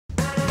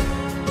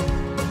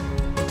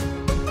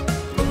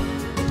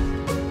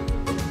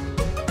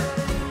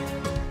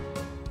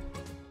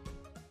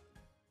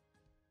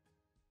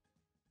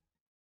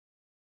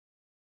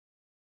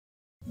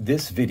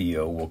This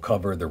video will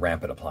cover the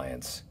Rapid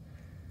Appliance.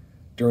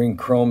 During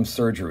CHROME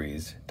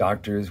surgeries,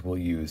 doctors will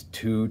use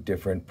two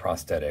different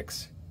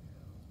prosthetics.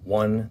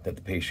 One that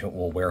the patient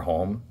will wear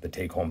home, the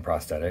take-home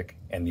prosthetic,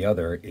 and the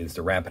other is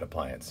the Rapid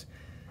Appliance.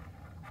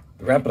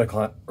 The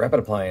Rapid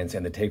Appliance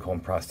and the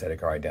take-home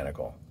prosthetic are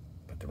identical,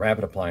 but the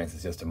Rapid Appliance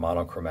is just a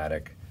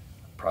monochromatic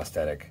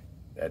prosthetic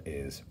that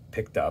is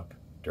picked up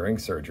during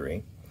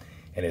surgery,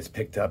 and it's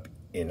picked up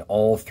in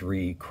all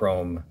three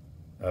CHROME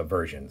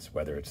versions,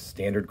 whether it's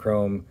standard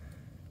CHROME,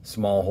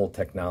 small hole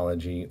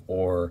technology,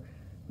 or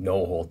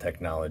no hole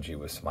technology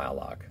with SMILE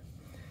lock.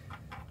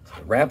 So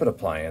the Rapid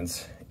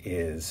Appliance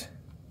is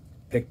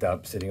picked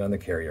up sitting on the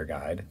carrier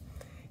guide,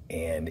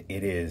 and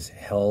it is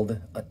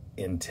held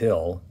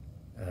until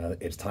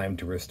it's time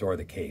to restore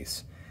the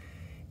case.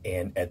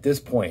 And at this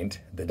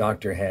point, the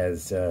doctor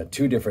has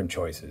two different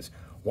choices.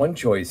 One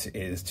choice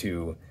is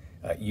to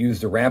use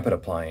the Rapid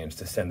Appliance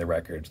to send the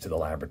records to the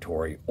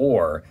laboratory,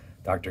 or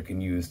doctor can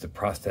use the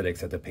prosthetics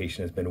that the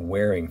patient has been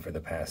wearing for the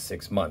past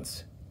 6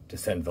 months to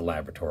send to the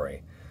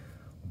laboratory.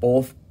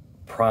 Both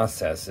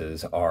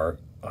processes are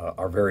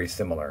very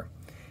similar.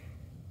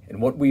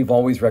 And what we've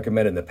always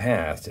recommended in the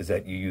past is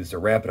that you use the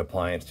Rapid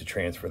Appliance to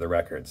transfer the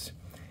records.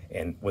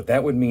 And what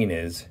that would mean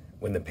is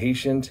when the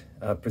patient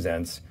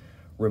presents,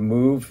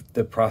 remove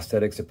the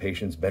prosthetics the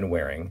patient's been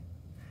wearing,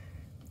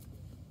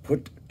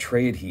 put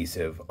tray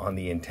adhesive on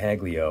the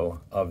intaglio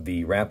of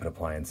the Rapid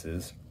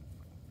Appliances,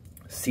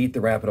 seat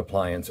the Rapid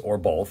Appliance or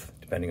both,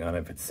 depending on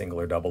if it's single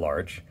or double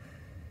arch,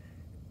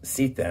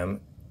 seat them,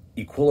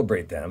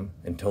 equilibrate them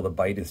until the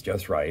bite is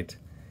just right,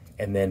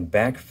 and then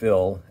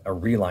backfill a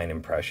reline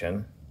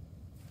impression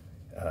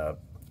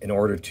in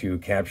order to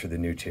capture the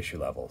new tissue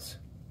levels.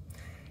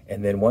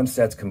 And then once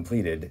that's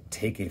completed,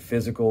 take a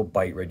physical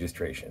bite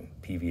registration,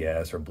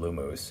 PVS or Blue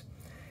Moose,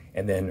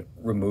 and then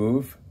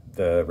remove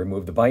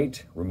the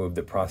bite, remove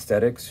the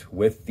prosthetics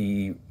with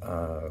the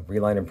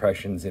reline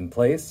impressions in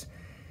place,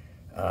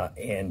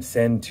 and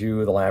send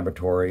to the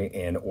laboratory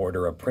and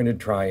order a printed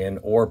try-in,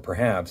 or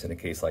perhaps in a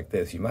case like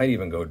this, you might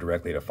even go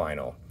directly to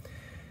final.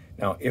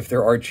 Now, if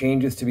there are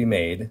changes to be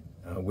made,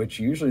 which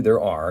usually there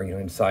are,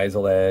 in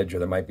incisal edge, or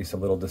there might be some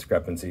little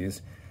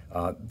discrepancies,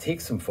 take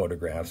some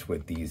photographs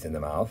with these in the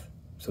mouth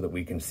so that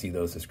we can see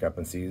those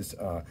discrepancies.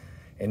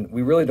 And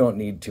we really don't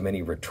need too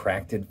many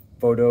retracted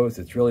photos.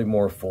 It's really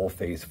more full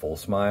face, full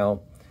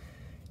smile.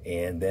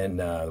 And then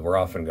we're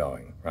off and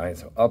going, right?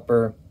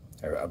 So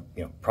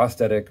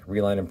prosthetic,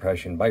 reline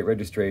impression, bite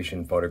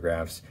registration,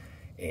 photographs,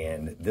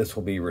 and this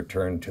will be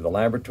returned to the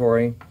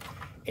laboratory.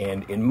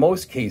 And in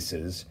most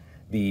cases,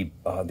 the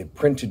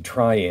printed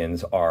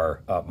try-ins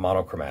are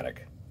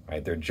monochromatic,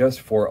 right? They're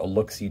just for a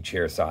look-see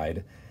chair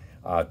side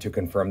to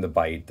confirm the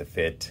bite, the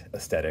fit,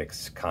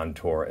 aesthetics,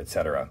 contour,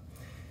 etc.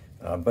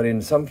 But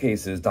in some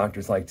cases,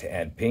 doctors like to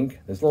add pink.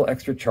 There's a little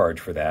extra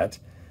charge for that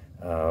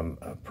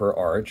per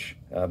arch,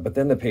 but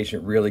then the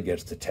patient really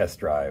gets to test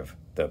drive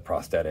the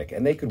prosthetic,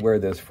 and they could wear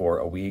this for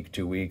a week,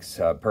 2 weeks,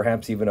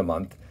 perhaps even a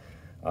month.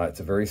 It's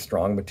a very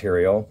strong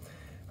material.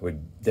 I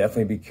would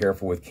definitely be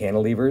careful with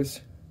cantilevers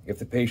if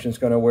the patient's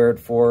going to wear it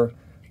for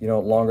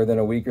longer than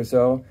a week or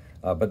so,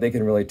 but they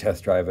can really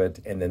test drive it,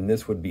 and then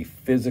this would be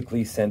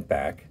physically sent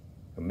back,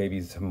 maybe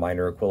some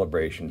minor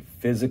equilibration,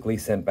 physically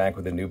sent back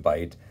with a new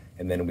bite,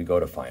 and then we go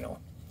to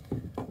final.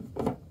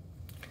 So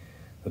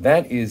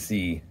that is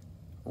the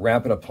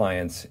Rapid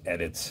Appliance at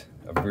its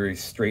a very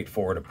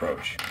straightforward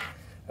approach.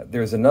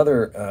 There's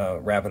another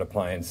Rapid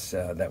Appliance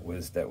that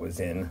was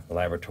in the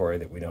laboratory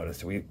that we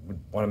noticed we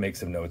want to make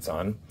some notes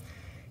on.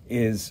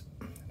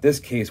 This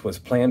case was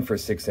planned for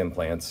 6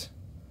 implants,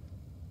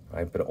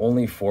 right? But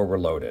only 4 were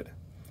loaded.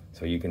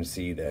 So you can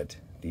see that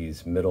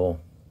these middle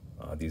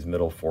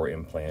 4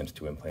 implants,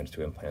 2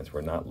 implants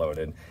were not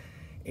loaded,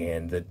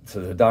 and so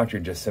the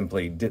doctor just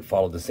simply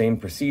follow the same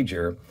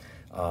procedure,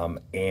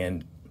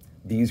 and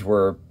these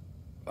were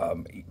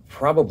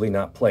probably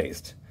not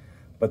placed.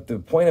 But the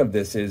point of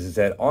this is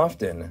that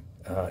often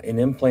an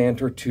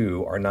implant or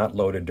 2 are not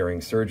loaded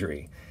during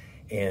surgery,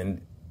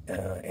 and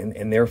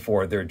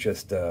therefore they're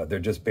just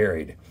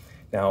buried.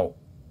 Now,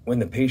 when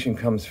the patient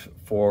comes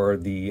for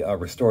the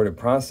restorative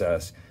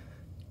process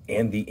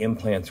and the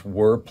implants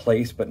were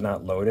placed but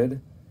not loaded,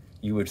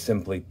 you would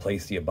simply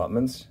place the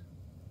abutments,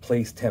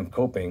 place temp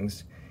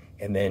copings,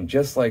 and then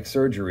just like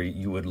surgery,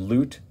 you would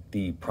lute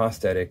the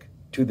prosthetic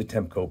to the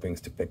temp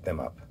copings to pick them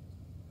up.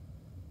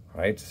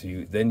 Right?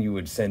 So then you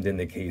would send in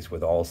the case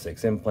with all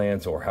 6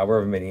 implants, or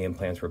however many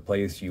implants were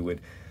placed, you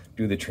would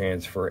do the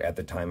transfer at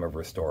the time of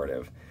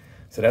restorative.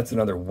 So that's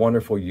another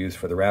wonderful use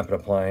for the Rapid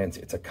Appliance.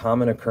 It's a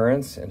common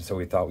occurrence, and so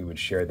we thought we would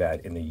share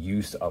that in the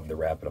use of the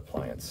Rapid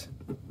Appliance.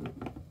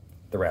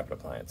 The Rapid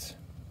Appliance.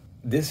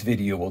 This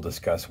video will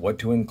discuss what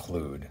to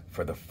include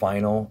for the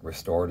final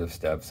restorative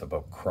steps of a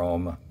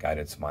CHROME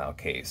GuidedSMILE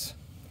case.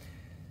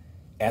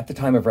 At the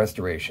time of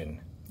restoration,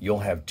 you'll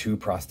have 2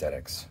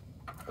 prosthetics,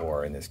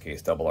 or in this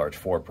case, double arch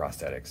 4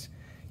 prosthetics.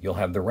 You'll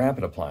have the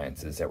Rapid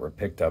Appliances that were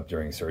picked up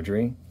during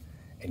surgery,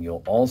 and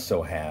you'll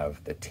also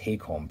have the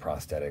take-home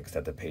prosthetics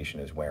that the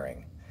patient is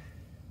wearing.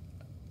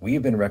 We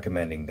have been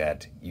recommending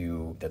that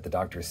the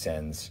doctor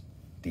sends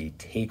the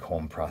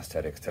take-home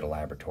prosthetics to the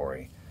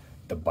laboratory.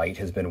 The bite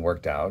has been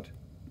worked out.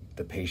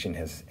 The patient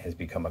has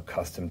become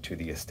accustomed to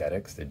the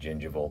aesthetics, the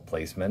gingival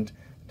placement,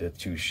 the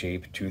tooth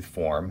shape, tooth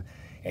form,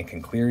 and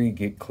can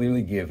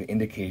clearly give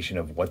indication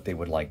of what they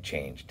would like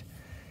changed.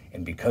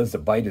 And because the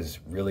bite has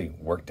really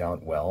worked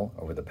out well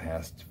over the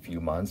past few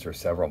months or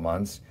several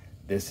months,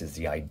 this is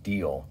the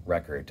ideal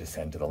record to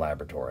send to the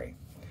laboratory.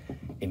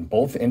 In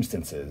both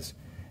instances,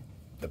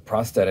 the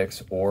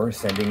prosthetics or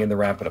sending in the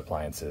rapid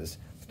appliances,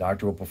 the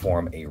doctor will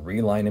perform a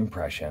reline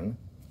impression,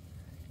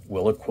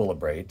 will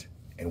equilibrate,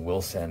 and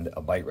will send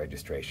a bite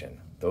registration.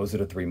 Those are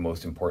the three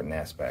most important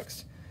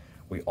aspects.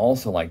 We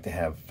also like to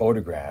have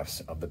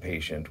photographs of the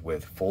patient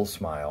with full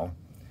smile,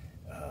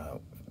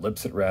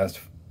 lips at rest,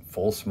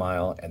 full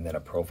smile, and then a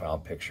profile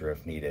picture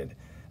if needed.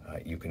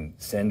 You can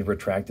send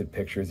retracted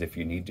pictures if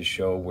you need to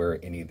show where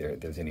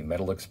there's any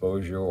metal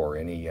exposure or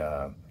any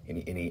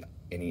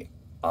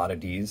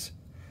oddities.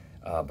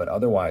 But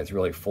otherwise,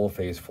 really full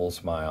face, full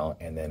smile,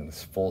 and then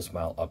full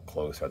smile up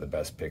close are the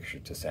best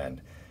pictures to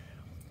send.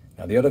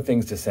 Now, the other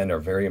things to send are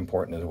very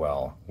important as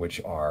well, which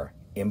are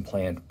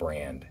implant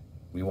brand.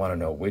 We want to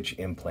know which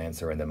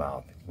implants are in the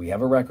mouth. We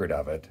have a record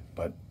of it,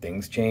 but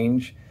things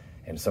change,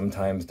 and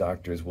sometimes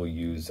doctors will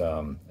use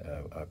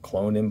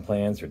clone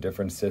implants or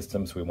different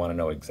systems. We want to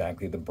know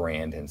exactly the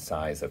brand and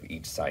size of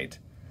each site.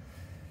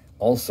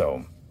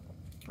 Also,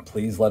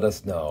 please let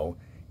us know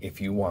if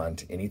you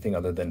want anything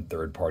other than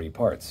third-party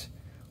parts.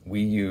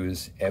 We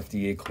use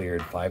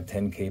FDA-cleared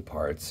 510K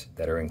parts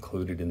that are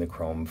included in the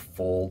CHROME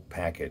full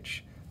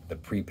package, the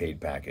prepaid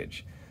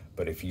package.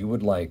 But if you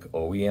would like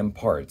OEM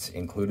parts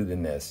included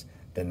in this,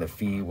 then the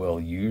fee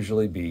will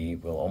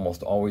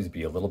almost always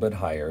be a little bit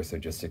higher, so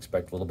just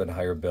expect a little bit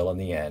higher bill in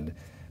the end.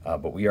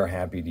 But we are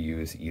happy to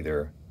use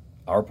either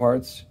our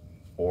parts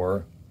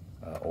or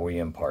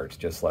OEM parts.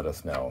 Just let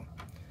us know.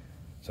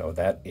 So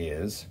that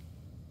is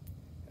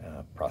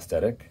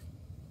prosthetic,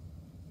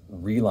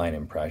 reline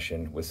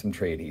impression with some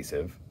tray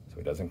adhesive so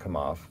it doesn't come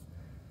off,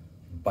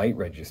 bite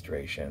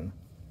registration,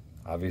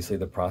 obviously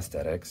the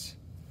prosthetics,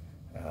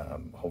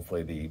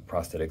 hopefully the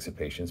prosthetics the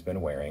patient's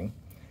been wearing,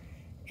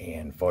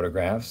 and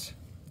photographs,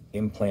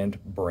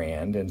 implant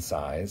brand and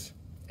size,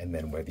 and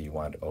then whether you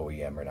want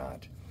OEM or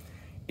not.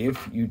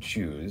 If you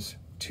choose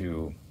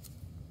to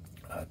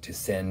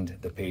send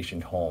the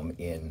patient home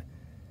in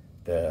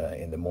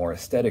the more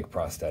aesthetic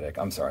prosthetic,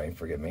 send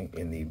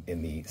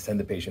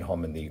the patient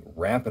home in the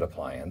rapid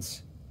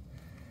appliance,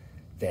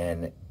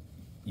 then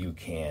you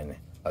can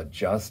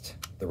adjust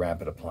the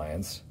rapid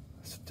appliance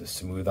to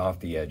smooth off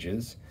the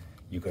edges.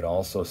 You could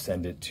also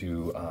send it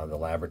to the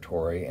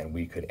laboratory, and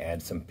we could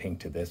add some pink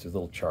to this. There's a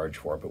little charge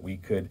for it, but we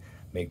could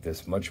make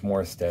this much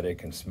more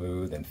aesthetic and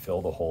smooth and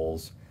fill the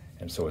holes,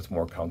 and so it's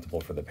more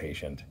comfortable for the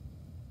patient.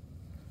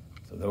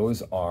 So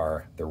those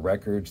are the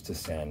records to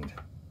send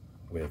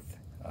with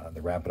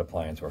the rapid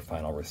appliance or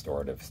final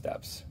restorative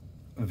steps.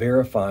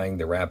 Verifying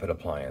the rapid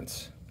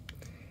appliance.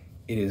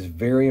 It is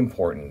very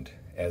important,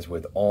 as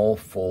with all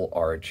full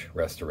arch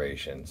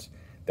restorations,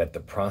 that the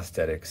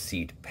prosthetic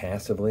seat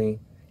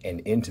passively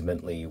and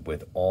intimately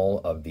with all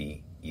of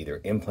the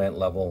either implant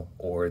level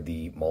or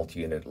the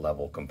multi-unit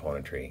level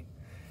componentry.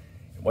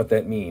 And what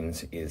that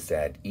means is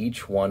that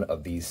each one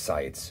of these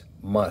sites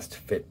must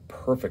fit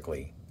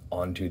perfectly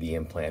onto the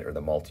implant or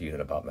the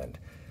multi-unit abutment.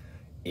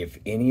 If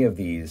any of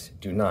these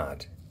do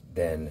not,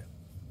 then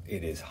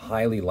it is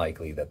highly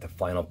likely that the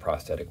final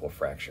prosthetic will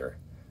fracture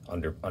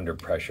under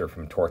pressure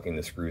from torquing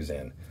the screws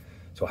in.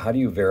 So how do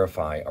you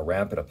verify a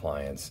rapid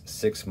appliance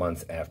 6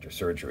 months after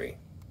surgery?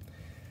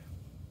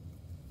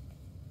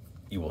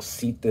 You will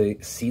seat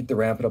the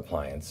rapid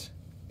appliance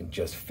and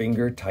just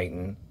finger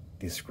tighten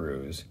the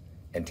screws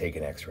and take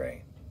an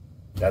x-ray.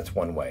 That's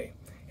one way.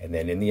 And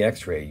then in the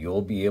x-ray,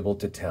 you'll be able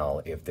to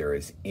tell if there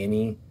is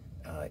any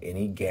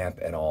gap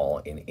at all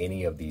in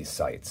any of these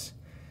sites.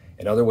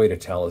 Another way to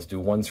tell is do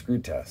one screw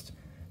test.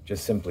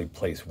 Just simply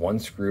place one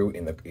screw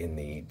in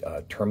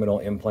the terminal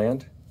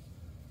implant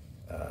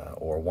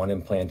or one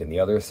implant in the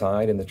other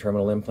side in the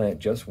terminal implant,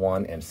 just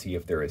one, and see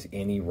if there is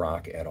any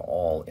rock at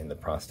all in the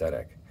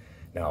prosthetic.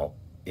 Now,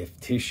 if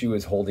tissue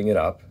is holding it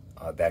up,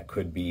 that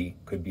could be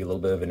a little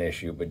bit of an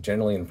issue, but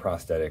generally in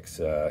prosthetics,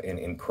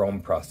 in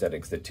CHROME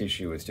prosthetics, the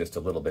tissue is just a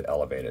little bit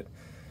elevated.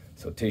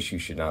 So tissue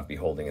should not be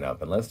holding it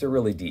up unless they're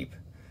really deep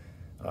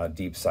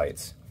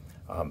sites.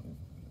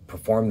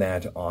 Perform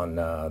that on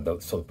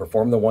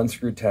perform the one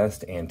screw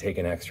test and take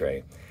an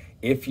x-ray.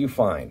 If you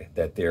find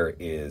that there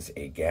is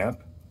a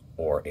gap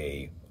or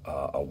a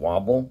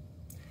wobble,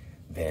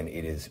 then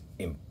it is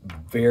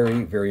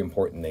very, very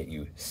important that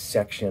you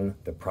section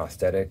the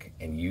prosthetic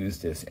and use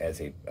this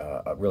as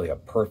really a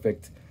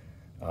perfect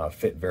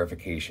fit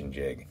verification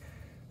jig.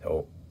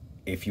 So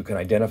if you can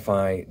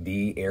identify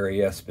the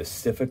area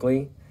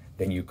specifically,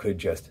 then you could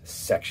just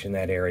section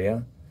that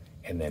area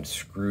and then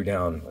screw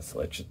down.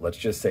 Let's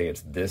just say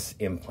it's this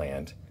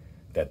implant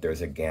that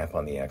there's a gap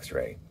on the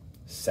x-ray.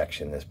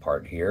 Section this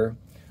part here.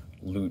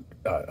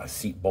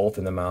 seat both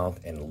in the mouth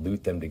and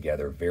lute them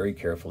together very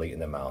carefully in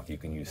the mouth. You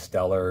can use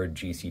Stellar,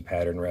 GC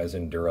pattern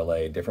resin,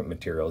 Duralay, different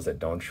materials that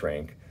don't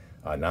shrink,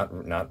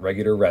 not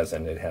regular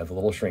resin. It has a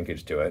little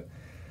shrinkage to it.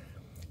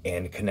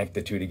 And connect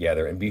the two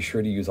together, and be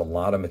sure to use a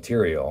lot of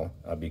material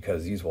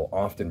because these will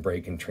often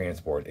break in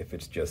transport if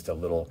it's just a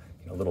little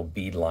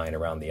bead line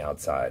around the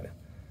outside.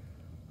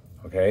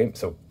 Okay,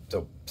 so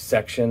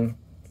section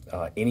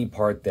any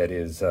part that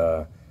is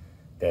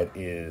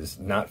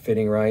not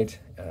fitting right.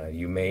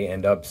 You may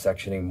end up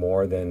sectioning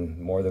more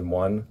than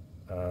one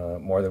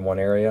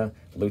area.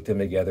 Lute them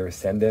together,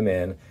 send them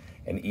in,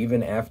 and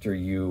even after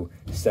you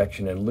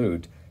section and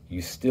lute,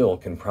 you still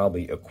can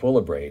probably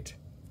equilibrate,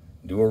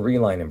 do a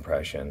reline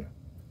impression,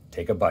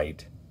 take a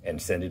bite, and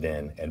send it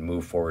in, and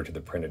move forward to the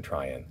printed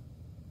try-in.